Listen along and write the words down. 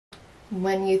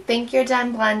When you think you're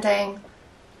done blending,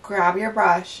 grab your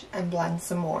brush and blend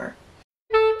some more.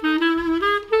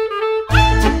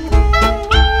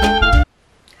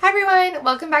 Hi everyone,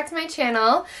 welcome back to my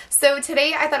channel. So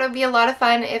today I thought it would be a lot of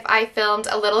fun if I filmed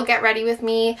a little get ready with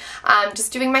me,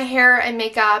 just doing my hair and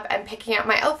makeup and picking out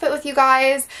my outfit with you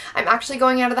guys. I'm actually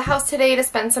going out of the house today to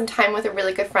spend some time with a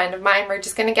really good friend of mine. We're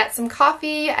just going to get some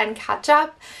coffee and catch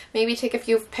up, maybe take a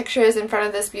few pictures in front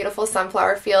of this beautiful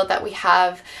sunflower field that we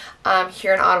have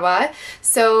here in Ottawa.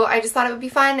 So I just thought it would be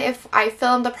fun if I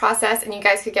filmed the process and you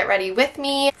guys could get ready with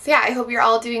me. So yeah, I hope you're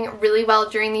all doing really well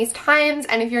during these times,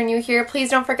 and if you're new here, please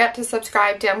don't forget to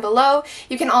subscribe down below.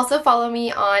 You can also follow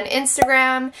me on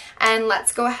Instagram, and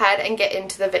let's go ahead and get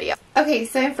into the video. Okay,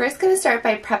 so I'm first going to start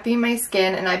by prepping my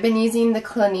skin, and I've been using the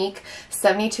Clinique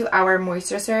 72-Hour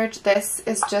Moisture Surge. This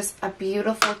is just a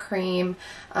beautiful cream.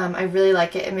 I really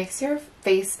like it. It makes your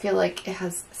face feel like it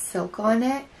has silk on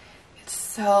it.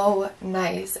 So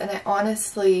nice, and it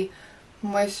honestly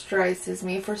moisturizes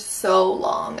me for so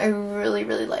long. I really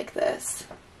like this.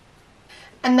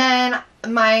 And then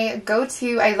my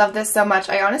go-to, I love this so much,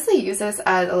 I honestly use this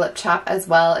as a lip chap as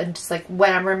well, and just like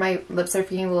whenever my lips are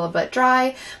feeling a little bit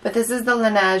dry. But this is the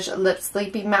Laneige Lip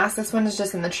Sleeping Mask. This one is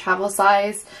just in the travel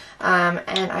size,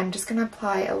 and I'm just gonna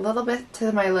apply a little bit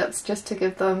to my lips just to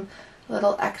give them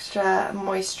little extra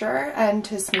moisture and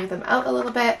to smooth them out a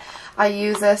little bit. I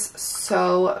use this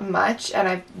so much, and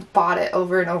I've bought it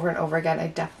over and over and over again. I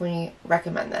definitely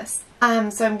recommend this.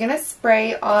 So I'm gonna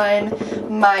spray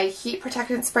on my heat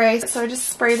protectant spray. So I just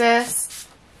spray this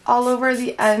all over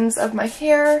the ends of my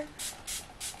hair.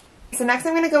 So next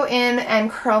I'm going to go in and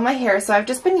curl my hair. So I've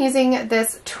just been using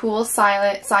this Tool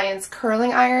Science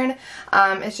curling iron.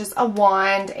 It's just a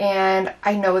wand, and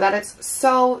I know that it's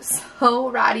so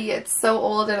ratty. It's so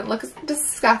old and it looks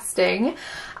disgusting.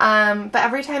 But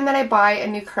every time that I buy a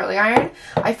new curling iron,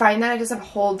 I find that it doesn't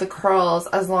hold the curls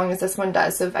as long as this one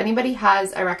does. So if anybody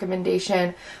has a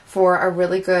recommendation for a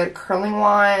really good curling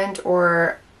wand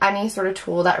or any sort of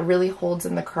tool that really holds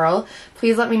in the curl,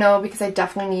 please let me know, because I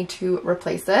definitely need to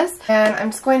replace this. And I'm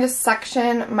just going to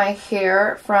section my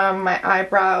hair from my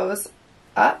eyebrows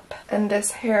up, and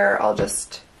this hair I'll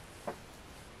just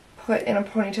put in a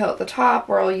ponytail at the top,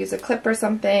 or I'll use a clip or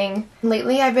something.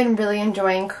 Lately I've been really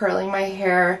enjoying curling my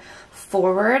hair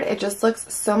forward. It just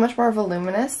looks so much more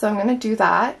voluminous, so I'm going to do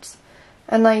that.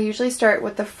 And I usually start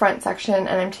with the front section,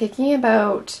 and I'm taking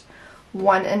about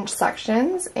 1-inch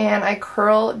sections, and I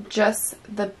curl just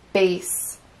the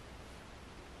base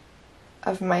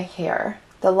of my hair,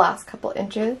 the last couple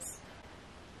inches,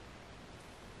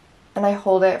 and I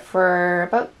hold it for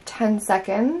about 10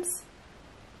 seconds,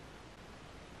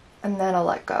 and then I'll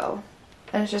let go.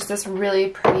 And it's just this really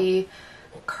pretty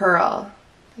curl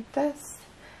like this,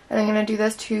 and I'm going to do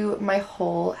this to my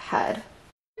whole head.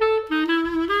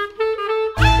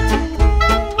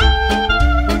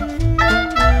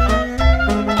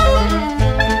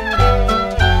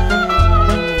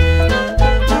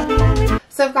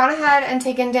 So I've gone ahead and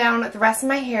taken down the rest of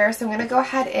my hair, so I'm going to go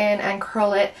ahead in and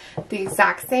curl it the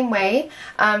exact same way.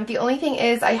 The only thing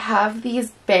is I have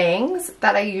these bangs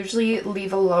that I usually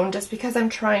leave alone just because I'm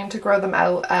trying to grow them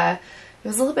out. It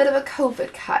was a little bit of a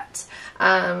COVID cut.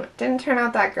 Didn't turn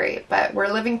out that great, but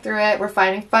we're living through it. We're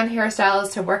finding fun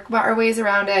hairstyles to work our ways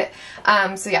around it.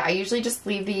 So yeah, I usually just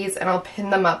leave these and I'll pin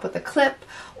them up with a clip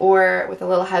or with a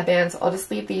little headband. So I'll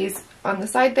just leave these on the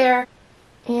side there.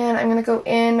 And I'm going to go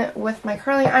in with my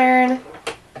curling iron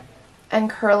and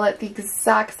curl it the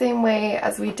exact same way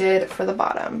as we did for the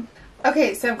bottom.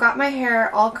 Okay, so I've got my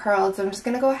hair all curled, so I'm just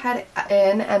going to go ahead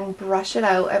in and brush it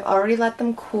out. I've already let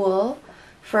them cool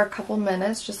for a couple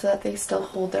minutes just so that they still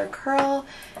hold their curl.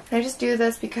 And I just do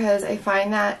this because I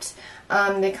find that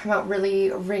they come out really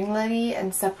ringlety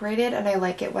and separated, and I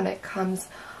like it when it comes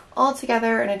all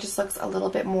together and it just looks a little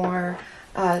bit more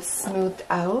smoothed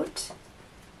out.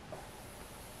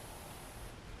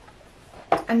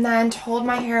 And then to hold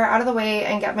my hair out of the way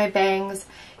and get my bangs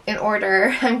in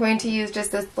order, I'm going to use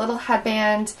just this little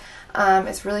headband.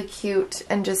 It's really cute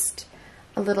and just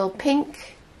a little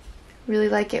pink. Really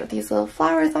like it with these little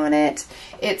flowers on it.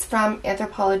 It's from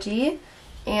Anthropologie,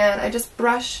 and I just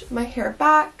brush my hair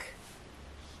back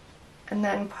and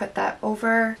then put that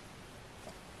over.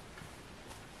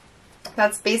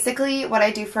 That's basically what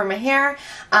I do for my hair,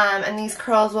 and these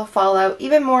curls will fall out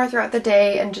even more throughout the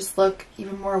day and just look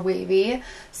even more wavy.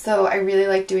 So I really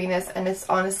like doing this, and it's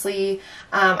honestly,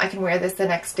 I can wear this the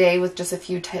next day with just a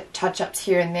few touch-ups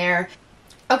here and there.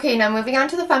 Okay, now moving on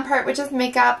to the fun part, which is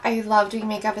makeup. I love doing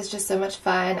makeup. It's just so much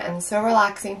fun and so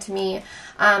relaxing to me.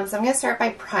 So I'm going to start by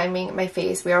priming my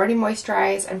face. We already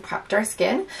moisturized and prepped our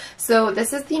skin. So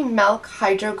this is the Milk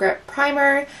Hydro Grip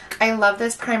Primer. I love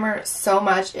this primer so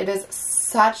much. It is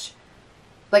such,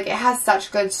 like, it has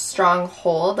such good strong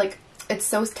hold. Like, it's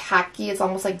so tacky. It's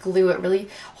almost like glue. It really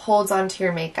holds onto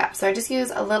your makeup. So I just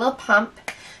use a little pump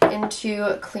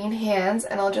into clean hands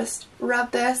and I'll just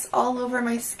rub this all over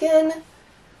my skin.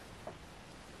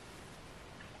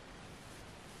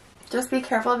 Just be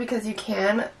careful because you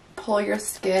can pull your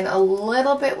skin a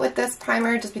little bit with this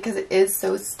primer just because it is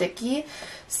so sticky.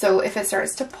 So if it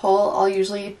starts to pull, I'll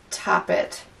usually tap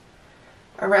it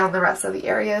around the rest of the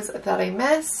areas that I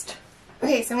missed.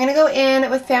 Okay, so I'm going to go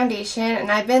in with foundation, and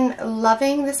I've been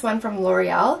loving this one from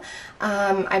L'Oreal.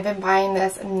 I've been buying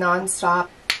this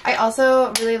non-stop. I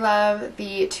also really love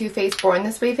the Too Faced Born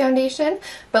This Way foundation,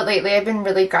 but lately I've been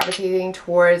really gravitating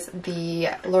towards the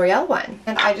L'Oreal one.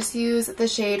 And I just use the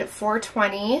shade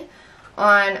 420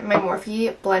 on my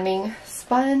Morphe blending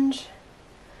sponge,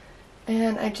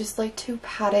 and I just like to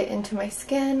pat it into my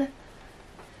skin.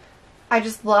 I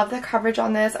just love the coverage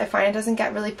on this. I find it doesn't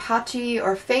get really patchy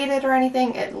or faded or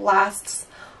anything. It lasts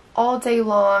all day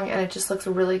long and it just looks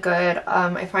really good.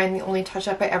 I find the only touch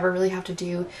up I ever really have to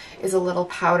do is a little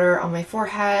powder on my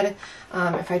forehead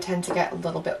if I tend to get a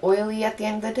little bit oily at the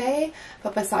end of the day.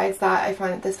 But besides that, I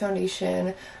find that this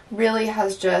foundation really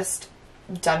has just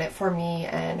done it for me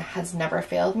and has never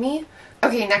failed me.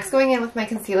 Okay, next going in with my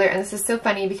concealer, and this is so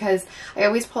funny because I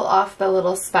always pull off the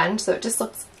little sponge, so it just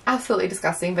looks absolutely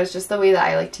disgusting, but it's just the way that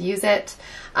I like to use it.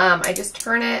 I just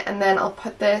turn it and then I'll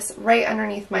put this right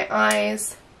underneath my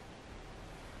eyes,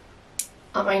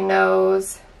 on my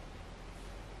nose,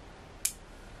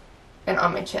 and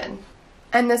on my chin.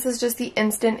 And this is just the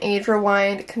Instant Age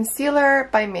Rewind Concealer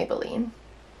by Maybelline.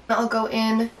 I'll go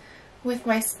in with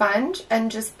my sponge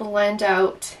and just blend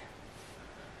out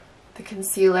the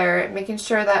concealer, making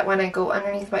sure that when I go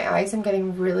underneath my eyes I'm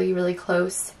getting really, really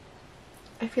close.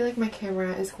 I feel like my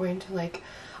camera is going to like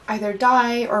either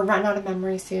die or run out of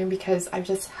memory soon because I've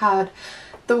just had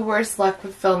the worst luck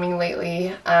with filming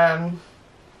lately.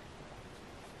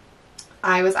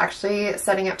 I was actually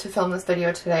setting up to film this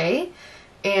video today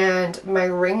and my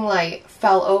ring light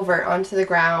fell over onto the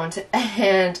ground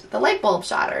and the light bulb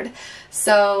shattered.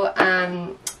 So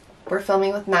we're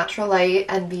filming with natural light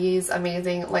and these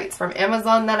amazing lights from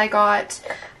Amazon that I got.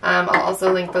 I'll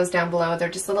also link those down below. They're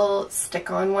just little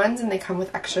stick-on ones and they come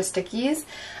with extra stickies.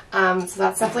 So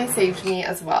that's definitely saved me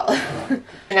as well.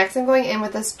 Next I'm going in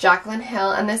with this Jaclyn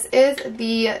Hill, and this is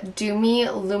the Do Me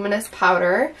Luminous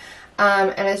Powder.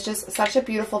 And it's just such a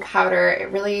beautiful powder.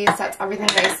 It really sets everything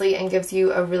nicely and gives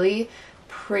you a really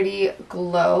pretty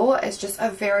glow. It's just a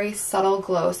very subtle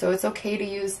glow, so it's okay to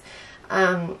use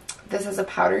this as a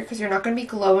powder because you're not going to be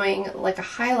glowing like a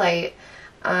highlight,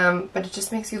 but it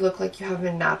just makes you look like you have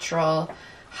a natural,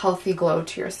 healthy glow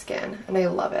to your skin, and I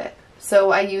love it.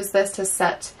 So I use this to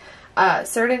set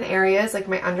certain areas like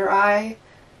my under eye,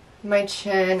 my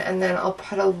chin, and then I'll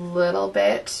put a little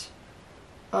bit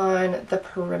on the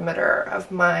perimeter of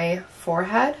my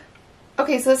forehead.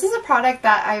 Okay, so this is a product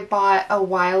that I bought a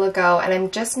while ago and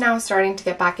I'm just now starting to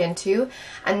get back into,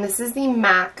 and this is the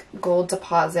MAC Gold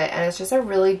Deposit, and it's just a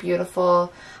really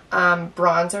beautiful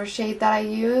bronzer shade that I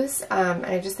use, and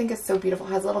I just think it's so beautiful.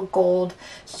 It has little gold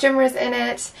shimmers in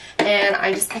it, and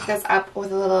I just pick this up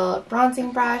with a little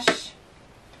bronzing brush,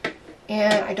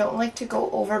 and I don't like to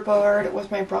go overboard with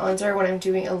my bronzer when I'm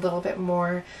doing a little bit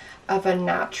more of a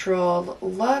natural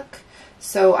look.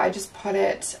 So I just put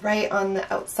it right on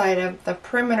the outside of the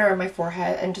perimeter of my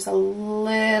forehead and just a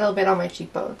little bit on my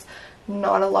cheekbones.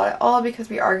 Not a lot at all because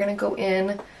we are going to go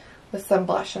in with some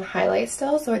blush and highlight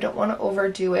still, so I don't want to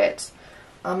overdo it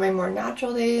on my more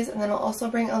natural days. And then I'll also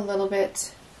bring a little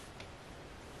bit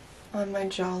on my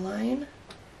jawline.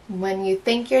 When you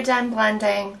think you're done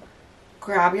blending,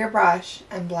 grab your brush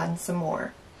and blend some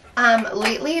more.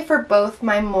 Lately, for both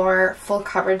my more full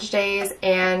coverage days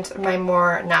and my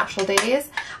more natural days,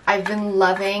 I've been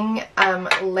loving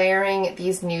layering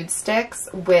these nude sticks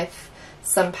with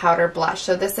some powder blush.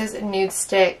 So this is Nude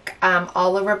Stick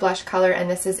All Over Blush Color, and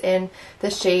this is in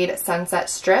the shade Sunset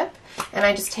Strip. And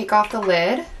I just take off the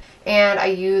lid and I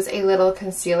use a little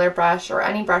concealer brush, or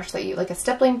any brush that you like, a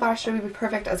stippling brush would be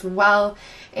perfect as well.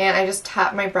 And I just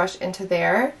tap my brush into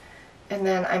there. And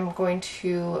then I'm going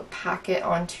to pack it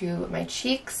onto my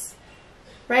cheeks,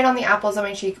 right on the apples of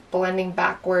my cheek, blending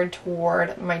backward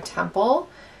toward my temple.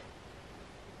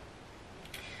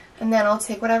 And then I'll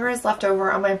take whatever is left over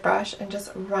on my brush and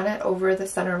just run it over the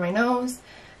center of my nose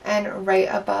and right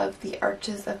above the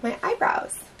arches of my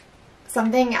eyebrows.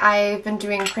 something I've been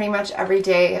doing pretty much every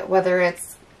day, whether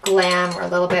it's glam or a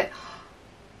little bit.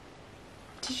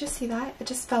 Did you see that? It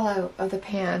just fell out of the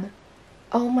pan.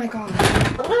 Oh my god.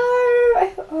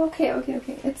 Okay.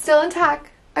 It's still intact.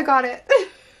 I got it.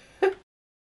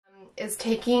 Is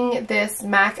taking this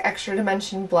MAC Extra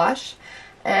Dimension blush,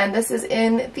 and this is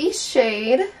in the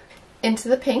shade Into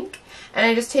the Pink, and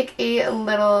I just take a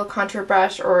little contour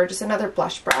brush or just another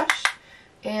blush brush,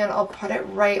 and I'll put it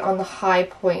right on the high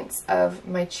points of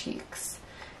my cheeks,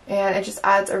 and it just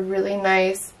adds a really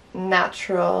nice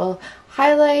natural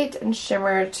highlight and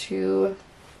shimmer to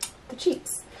the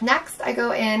cheeks. Next, I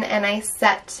go in and I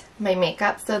set my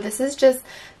makeup. So this is just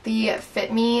the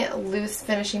Fit Me Loose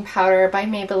Finishing Powder by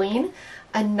Maybelline.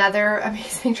 Another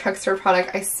amazing drugstore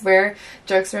product. I swear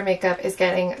drugstore makeup is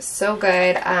getting so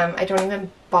good. I don't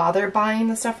even bother buying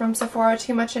the stuff from Sephora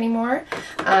too much anymore.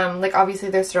 Like obviously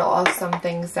there's still some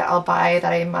things that I'll buy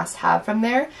that I must have from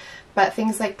there. But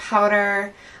things like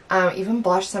powder, even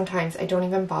blush sometimes, I don't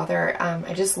even bother.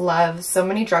 I just love so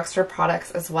many drugstore products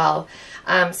as well.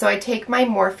 So I take my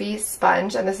Morphe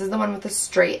sponge, and this is the one with the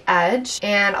straight edge,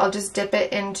 and I'll just dip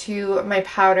it into my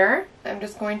powder. I'm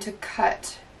just going to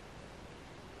cut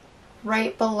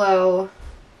right below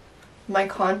my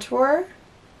contour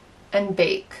and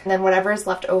bake. And then whatever is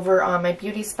left over on my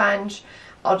beauty sponge,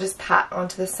 I'll just pat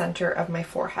onto the center of my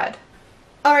forehead.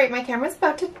 Alright, my camera's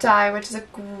about to die, which is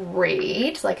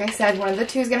great. Like I said, one of the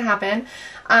two is going to happen.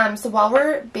 So while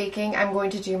we're baking, I'm going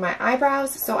to do my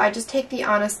eyebrows. So I just take the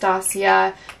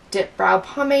Anastasia Dip Brow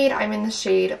Pomade. I'm in the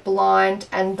shade Blonde,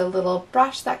 and the little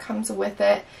brush that comes with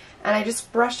it. And I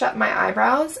just brush up my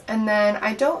eyebrows, and then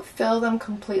I don't fill them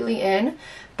completely in,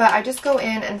 but I just go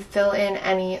in and fill in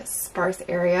any sparse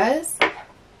areas.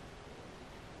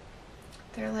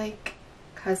 They're like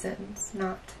cousins,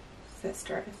 not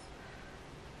sisters.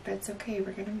 But it's okay,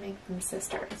 we're gonna make them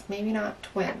sisters. Maybe not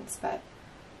twins, but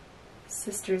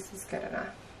sisters is good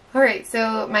enough. Alright,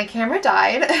 so my camera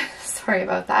died. Sorry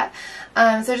about that.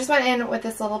 So I just went in with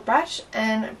this little brush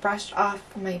and brushed off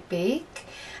my bake.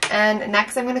 And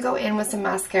next I'm going to go in with some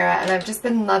mascara, and I've just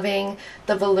been loving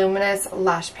the Voluminous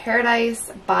Lash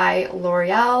Paradise by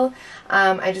L'Oreal.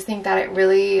 I just think that it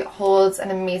really holds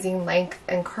an amazing length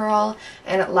and curl,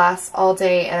 and it lasts all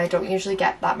day, and I don't usually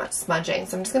get that much smudging.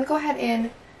 So I'm just going to go ahead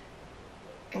in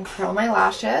and curl my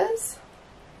lashes.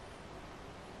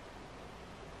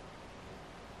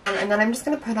 And then I'm just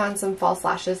going to put on some false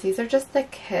lashes. These are just the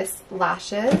Kiss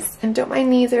lashes. And don't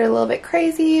mind these, they're a little bit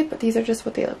crazy, but these are just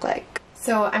what they look like.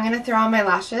 So I'm going to throw on my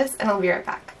lashes, and I'll be right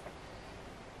back.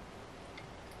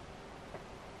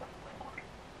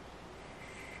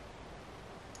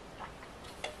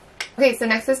 Okay, so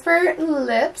next is for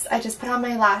lips. I just put on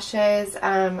my lashes.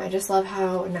 I just love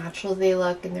how natural they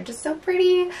look, and they're just so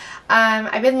pretty.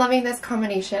 I've been loving this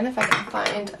combination, if I can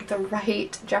find the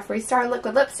right Jeffree Star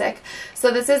liquid lipstick. So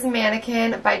this is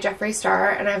Mannequin by Jeffree Star,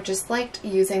 and I've just liked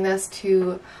using this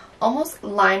to almost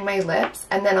line my lips,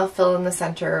 and then I'll fill in the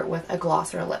center with a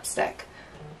gloss or a lipstick.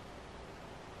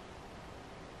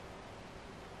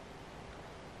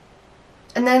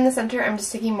 And then in the center, I'm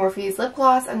just taking Morphe's lip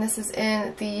gloss, and this is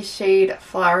in the shade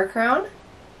Flower Crown. I'm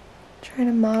trying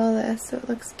to model this so it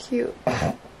looks cute.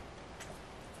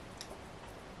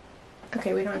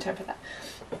 Okay, we don't have time for that.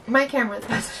 My camera's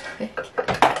about to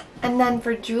die. And then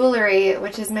for jewelry,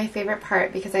 which is my favorite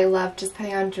part because I love just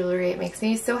putting on jewelry. It makes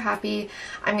me so happy.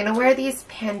 I'm going to wear these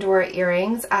Pandora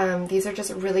earrings. These are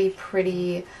just really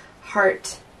pretty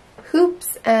heart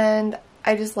hoops, and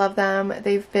I just love them.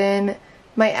 They've been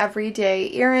my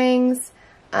everyday earrings.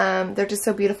 They're just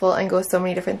so beautiful and go with so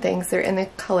many different things. They're in the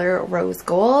color rose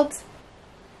gold.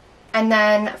 And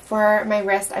then for my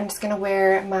wrist, I'm just going to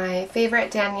wear my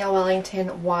favorite Danielle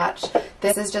Wellington watch.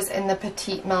 This is just in the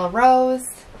Petite Melrose.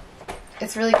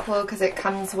 It's really cool because it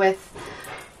comes with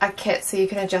a kit so you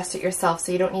can adjust it yourself,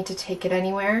 so you don't need to take it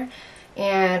anywhere.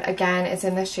 And again, it's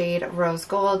in the shade rose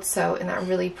gold, so in that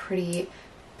really pretty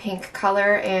pink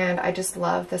color, and I just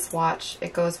love this watch.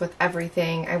 It goes with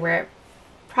everything. I wear it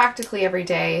practically every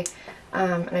day,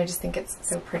 and I just think it's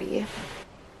so pretty.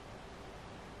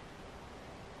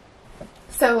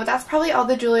 So that's probably all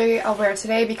the jewelry I'll wear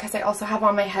today, because I also have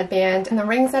on my headband and the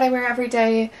rings that I wear every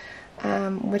day,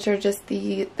 which are just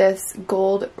this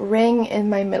gold ring in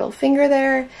my middle finger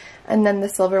there, and then the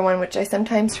silver one, which I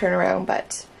sometimes turn around,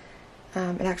 but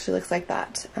it actually looks like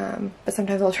that, but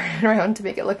sometimes I'll turn it around to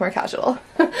make it look more casual.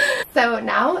 So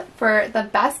now for the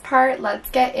best part, let's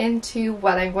get into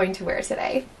what I'm going to wear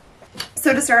today.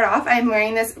 So to start off, I'm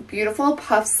wearing this beautiful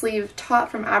puff sleeve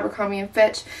top from Abercrombie &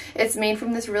 Fitch. It's made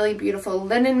from this really beautiful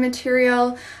linen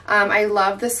material. I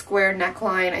love the square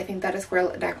neckline. I think that a square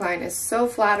neckline is so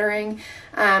flattering.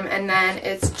 And then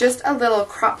it's just a little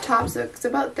crop top, so it's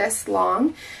about this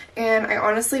long. And I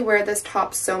honestly wear this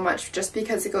top so much just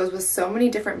because it goes with so many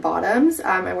different bottoms.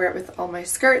 I wear it with all my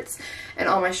skirts and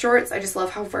all my shorts. I just love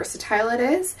how versatile it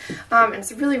is. And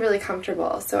it's really, really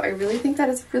comfortable. So I really think that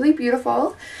it's really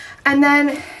beautiful. And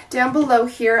then down below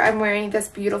here, I'm wearing this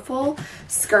beautiful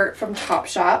skirt from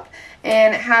Topshop.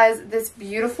 And it has this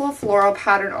beautiful floral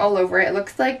pattern all over it. It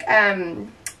looks like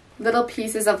little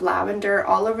pieces of lavender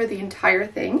all over the entire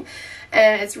thing.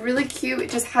 And it's really cute. It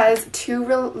just has two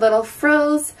little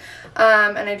frills,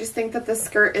 and I just think that the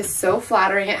skirt is so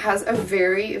flattering. It has a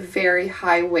very, very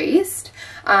high waist,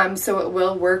 so it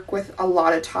will work with a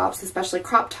lot of tops, especially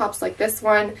crop tops like this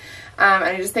one, and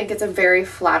I just think it's a very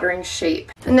flattering shape.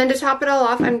 And then to top it all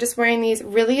off, I'm just wearing these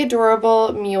really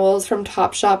adorable mules from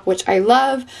Topshop, which I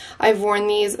love. I've worn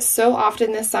these so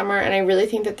often this summer, and I really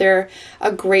think that they're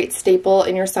a great staple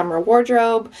in your summer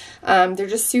wardrobe. They're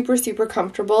just super, super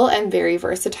comfortable and very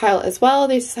versatile as well.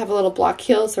 They just have a little block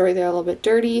heel, sorry they're a little bit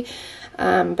dirty,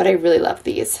 but I really love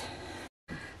these.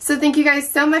 So thank you guys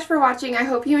so much for watching. I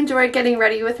hope you enjoyed getting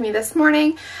ready with me this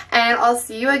morning, and I'll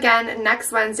see you again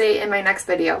next Wednesday in my next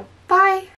video. Bye!